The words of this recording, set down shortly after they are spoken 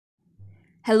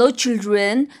Hello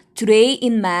children, today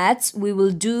in maths we will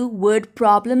do word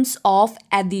problems of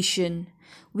addition.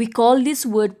 We call these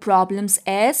word problems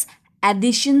as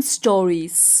addition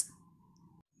stories.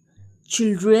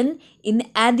 Children, in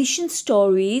addition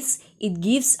stories, it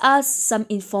gives us some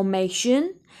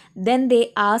information, then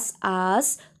they ask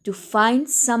us to find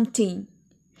something.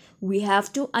 We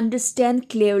have to understand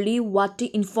clearly what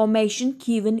the information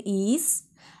given is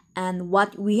and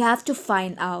what we have to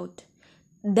find out.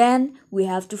 Then we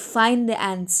have to find the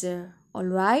answer.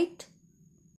 Alright?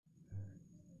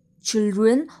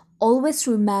 Children, always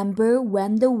remember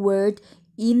when the word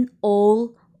in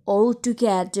all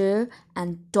together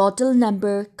and total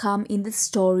number come in the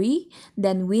story,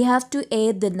 then we have to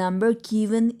add the number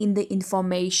given in the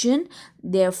information.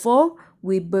 Therefore,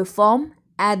 we perform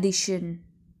addition.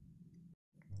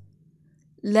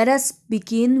 Let us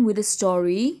begin with the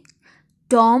story.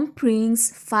 Tom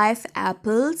brings 5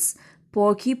 apples.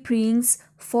 Porky brings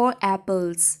 4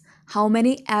 apples. How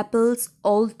many apples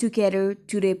altogether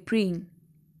do they bring?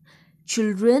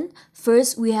 Children,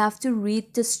 first we have to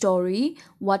read the story.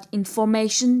 What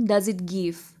information does it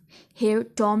give? Here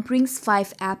Tom brings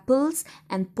 5 apples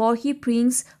and Porky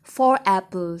brings 4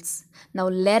 apples. Now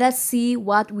let us see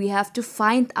what we have to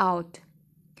find out.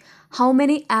 How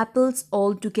many apples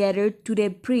altogether do they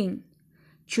bring?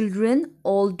 Children,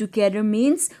 altogether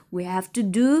means we have to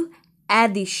do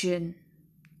addition.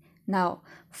 Now,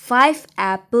 5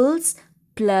 apples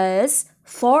plus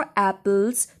 4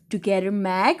 apples together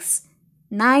makes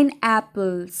 9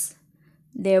 apples.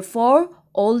 Therefore,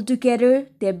 altogether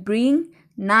they bring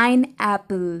 9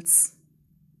 apples.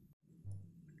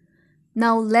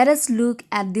 Now, let us look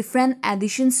at different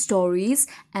addition stories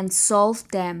and solve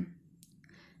them.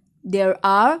 There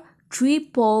are 3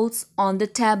 balls on the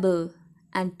table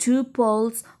and 2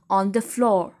 balls on the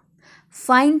floor.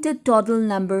 Find the total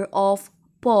number of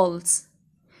balls.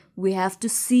 We have to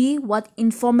see what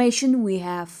information we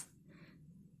have.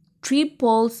 3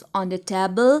 balls on the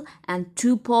table and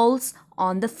 2 balls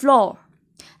on the floor.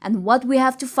 And what we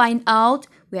have to find out?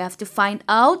 We have to find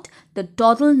out the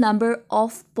total number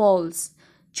of balls.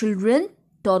 Children,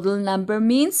 total number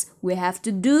means we have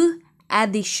to do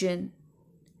addition.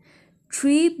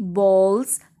 3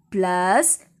 balls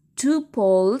plus 2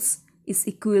 balls is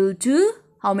equal to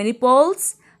how many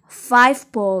balls?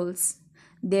 5 balls.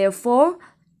 Therefore,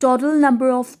 total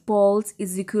number of balls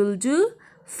is equal to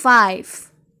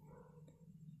 5.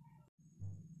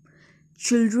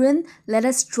 Children, let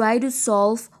us try to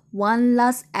solve one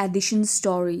last addition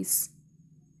stories.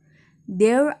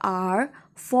 There are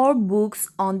 4 books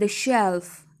on the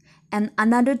shelf and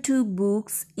another 2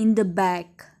 books in the bag.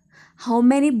 How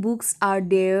many books are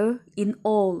there in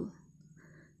all?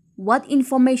 What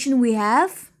information we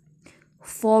have?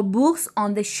 4 books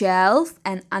on the shelf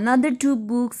and another 2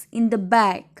 books in the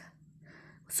bag.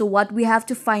 So what we have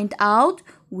to find out?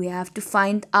 We have to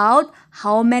find out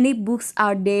how many books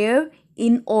are there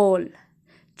in all.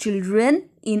 Children,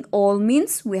 in all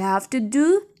means we have to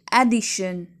do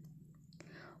addition.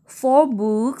 4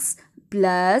 books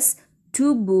plus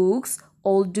 2 books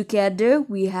altogether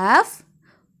we have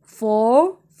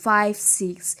 4, 5,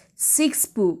 6. 6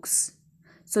 books.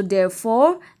 So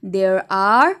therefore, there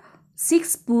are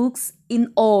 6 books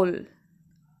in all.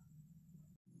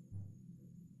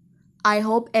 I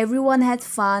hope everyone had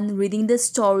fun reading the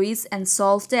stories and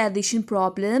solved the addition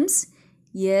problems.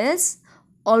 Yes?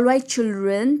 Alright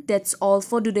children, that's all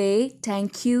for today.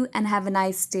 Thank you and have a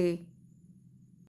nice day.